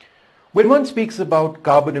When one speaks about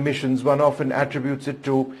carbon emissions, one often attributes it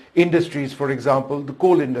to industries, for example, the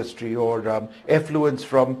coal industry or effluents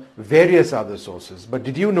from various other sources. But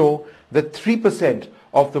did you know that 3%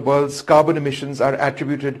 of the world's carbon emissions are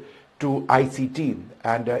attributed to ICT?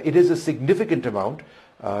 And it is a significant amount.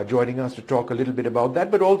 Joining us to talk a little bit about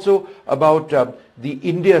that, but also about the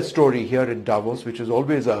India story here in Davos, which is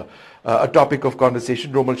always a topic of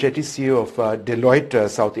conversation. Romal Shetty, CEO of Deloitte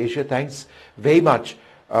South Asia. Thanks very much,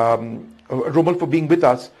 Romal, for being with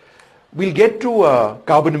us. We'll get to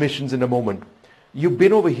carbon emissions in a moment. You've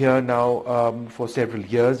been over here now for several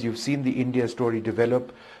years. You've seen the India story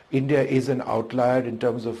develop. India is an outlier in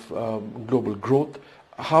terms of global growth.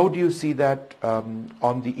 How do you see that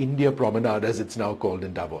on the India promenade, as it's now called,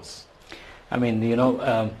 in Davos? I mean,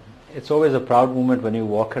 it's always a proud moment when you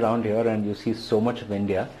walk around here and you see so much of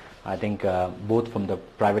India. I think both from the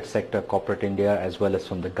private sector, corporate India, as well as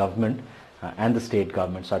from the government and the state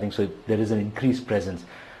government. So I think there is an increased presence.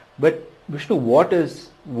 But Vishnu, what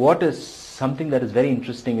is something that is very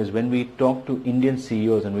interesting is when we talk to Indian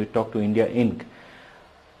CEOs and we talk to India Inc.,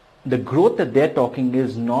 the growth that they're talking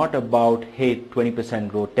is not about, hey, 20%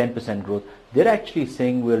 growth, 10% growth. They're actually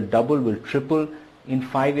saying we'll double, we'll triple in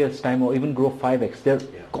 5 years' time, or even grow 5x. They're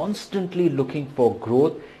constantly looking for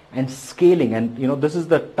growth and scaling. And, this is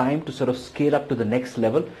the time to sort of scale up to the next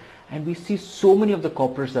level. And we see so many of the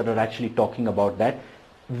corporates that are actually talking about that.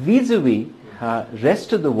 Vis-a-vis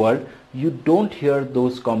rest of the world, you don't hear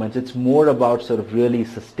those comments. It's more about sort of really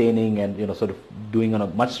sustaining and, sort of doing on a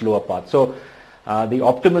much slower path. So, the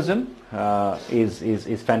optimism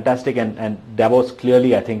is fantastic, and Davos,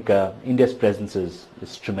 clearly, I think India's presence is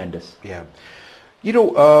tremendous. Yeah.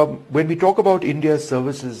 When we talk about India's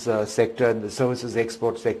services sector and the services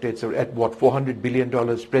export sector, it's at what, $400 billion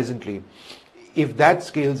presently. If that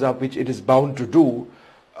scales up, which it is bound to do,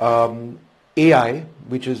 AI,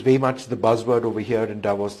 which is very much the buzzword over here in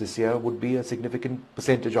Davos this year, would be a significant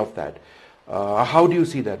percentage of that. How do you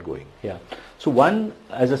see that going? Yeah. So one,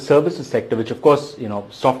 as a services sector, which of course,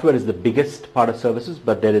 software is the biggest part of services,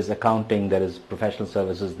 but there is accounting, there is professional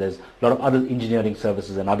services, there's a lot of other engineering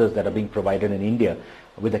services and others that are being provided in India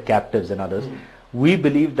with the captives and others. We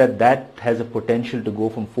believe that has a potential to go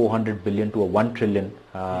from 400 billion to a 1 trillion,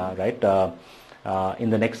 in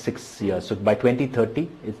the next 6 years. So by 2030,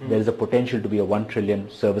 there is a potential to be a 1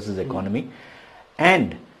 trillion services economy.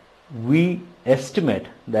 And we estimate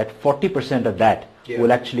that 40% of that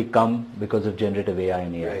will actually come because of generative AI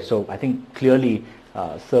and AI. Right. So I think clearly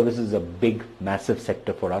services is a big, massive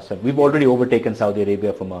sector for us. And we've already overtaken Saudi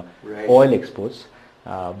Arabia from oil exports.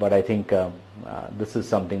 But I think this is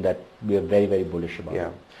something that we are very, very bullish about.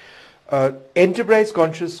 Yeah. Enterprise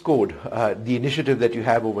Conscious Code, the initiative that you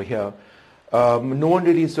have over here, no one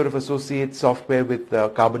really sort of associates software with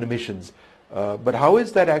carbon emissions. But how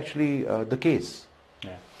is that actually the case?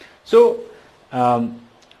 Yeah. So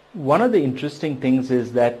one of the interesting things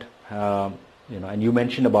is that, and you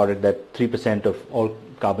mentioned about it, that 3% of all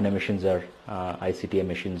carbon emissions are ICT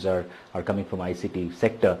emissions are coming from ICT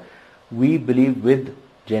sector. We believe with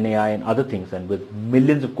Gen AI and other things, and with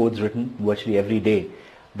millions of codes written virtually every day,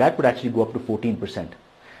 that would actually go up to 14%.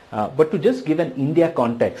 But to just give an India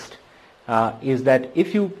context, is that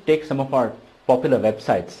if you take some of our popular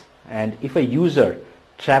websites, and if a user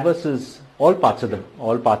traverses all parts of the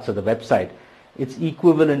website, it's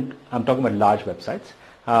equivalent, I'm talking about large websites,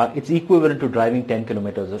 it's equivalent to driving 10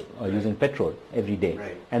 kilometers or using petrol every day.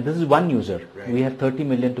 Right. And this is one user. Right. We have 30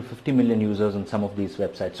 million to 50 million users on some of these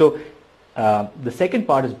websites. So the second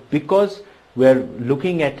part is, because we're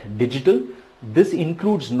looking at digital, this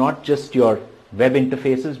includes not just your web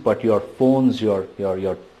interfaces, but your phones, your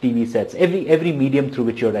TV sets, every medium through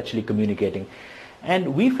which you're actually communicating.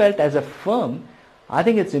 And we felt as a firm, I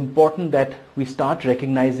think it's important that we start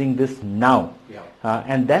recognizing this now. Yeah.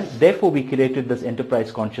 And then, therefore, we created this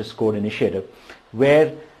Enterprise Conscious Code initiative,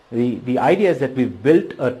 where the idea is that we've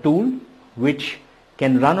built a tool which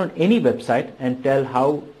can run on any website and tell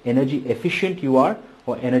how energy efficient you are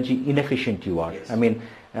or energy inefficient you are. Yes. I mean,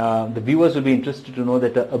 the viewers will be interested to know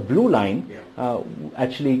that a blue line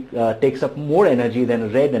actually takes up more energy than a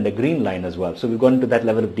red and a green line as well. So we've gone into that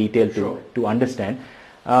level of detail to understand.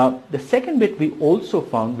 The second bit we also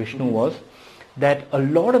found, Vishnu, was that a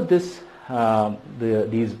lot of these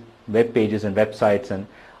web pages and websites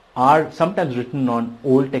are sometimes written on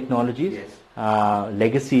old technologies,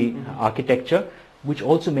 legacy architecture, which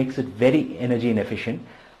also makes it very energy inefficient.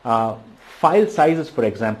 File sizes, for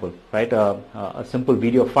example, right? A simple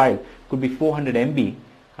video file could be 400 MB,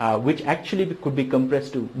 which actually could be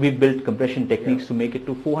compressed to, we built compression techniques to make it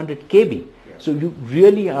to 400 KB. Yeah. So you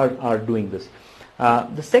really are doing this.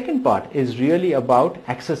 The second part is really about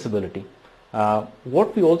accessibility.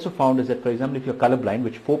 What we also found is that, for example, if you're colorblind,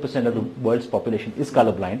 which 4% of the world's population is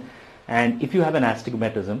colorblind, and if you have an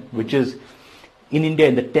astigmatism, which is in India,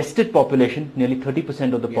 in the tested population, nearly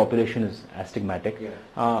 30% of the population is astigmatic,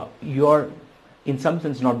 you're in some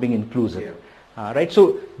sense not being inclusive. Right?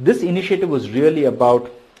 So this initiative was really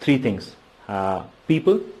about three things.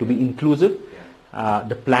 People, to be inclusive,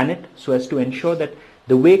 the planet, so as to ensure that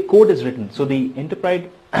the way code is written, so the Enterprise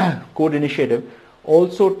Code Initiative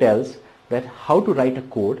also tells that how to write a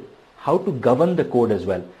code, how to govern the code as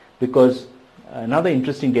well. Because another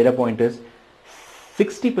interesting data point is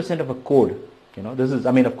 60% of a code, this is,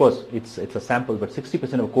 I mean, of course, it's a sample, but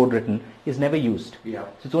 60% of code written is never used. So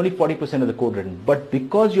it's only 40% of the code written. But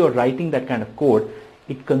because you're writing that kind of code,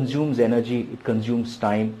 it consumes energy, it consumes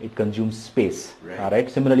time, it consumes space. Right?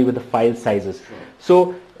 Similarly with the file sizes.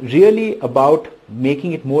 So really about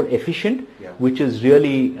making it more efficient, which is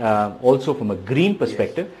really also from a green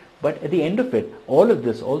perspective. But at the end of it, all of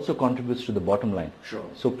this also contributes to the bottom line.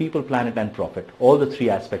 So people, planet and profit, all the three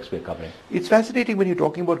aspects we're covering. It's fascinating when you're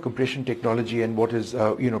talking about compression technology, and what is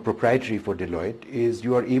proprietary for Deloitte is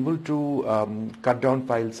you are able to cut down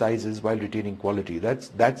file sizes while retaining quality. That's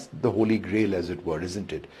the holy grail, as it were,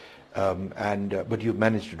 isn't it? But you've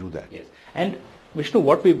managed to do that. Yes. And Vishnu,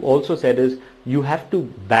 what we've also said is you have to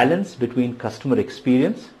balance between customer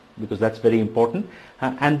experience, because that's very important,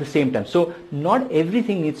 and the same time. So not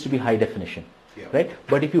everything needs to be high definition, right?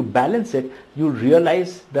 But if you balance it, you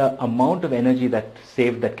realize the amount of energy that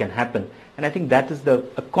saved that can happen. And I think that is a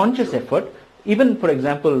conscious effort. Even, for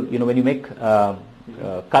example, when you make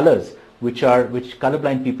colors, which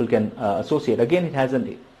colorblind people can associate. Again, it has a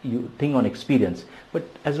thing on experience. But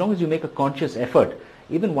as long as you make a conscious effort,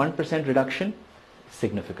 even 1% reduction,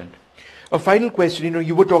 significant. A final question,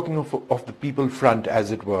 you were talking of the people front,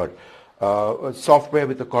 as it were, software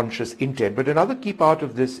with a conscious intent. But another key part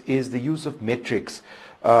of this is the use of metrics.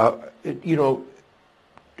 The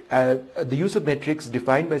use of metrics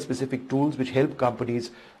defined by specific tools which help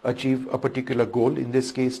companies achieve a particular goal, in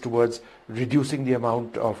this case towards reducing the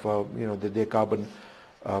amount of their carbon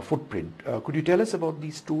footprint. Could you tell us about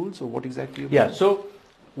these tools, or what exactly? So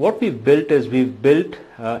what we've built is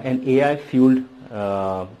an AI-fueled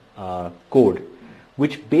code,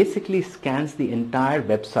 which basically scans the entire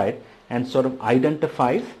website and sort of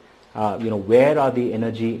identifies, where are the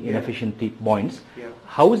energy inefficiency points,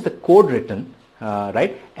 how is the code written,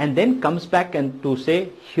 right, and then comes back and to say,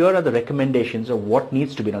 here are the recommendations of what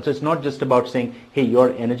needs to be done. So it's not just about saying, hey,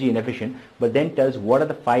 you're energy inefficient, but then tells what are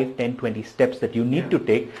the 5, 10, 20 steps that you need to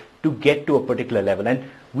take to get to a particular level. And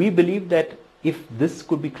we believe that if this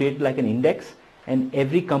could be created like an index, and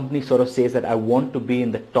every company sort of says that I want to be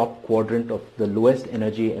in the top quadrant of the lowest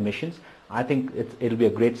energy emissions, I think it'll be a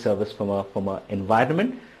great service from an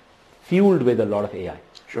environment fueled with a lot of AI.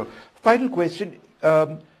 Sure. Final question.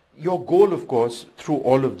 Your goal, of course, through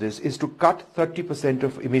all of this is to cut 30%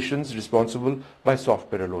 of emissions responsible by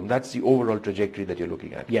software alone. That's the overall trajectory that you're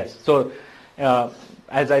looking at. Yes. So,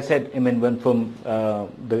 as I said, when from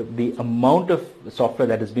the amount of software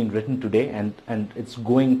that has been written today, and it's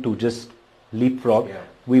going to just leapfrog,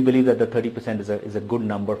 we believe that the 30% is a good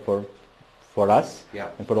number for us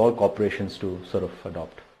and for all corporations to sort of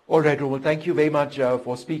adopt. All right, Romal, thank you very much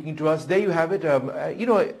for speaking to us. There you have it.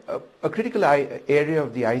 A critical area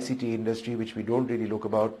of the ICT industry, which we don't really look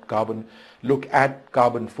at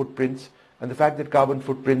carbon footprints, and the fact that carbon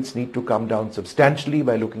footprints need to come down substantially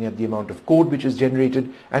by looking at the amount of code which is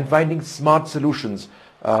generated and finding smart solutions,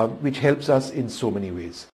 which helps us in so many ways.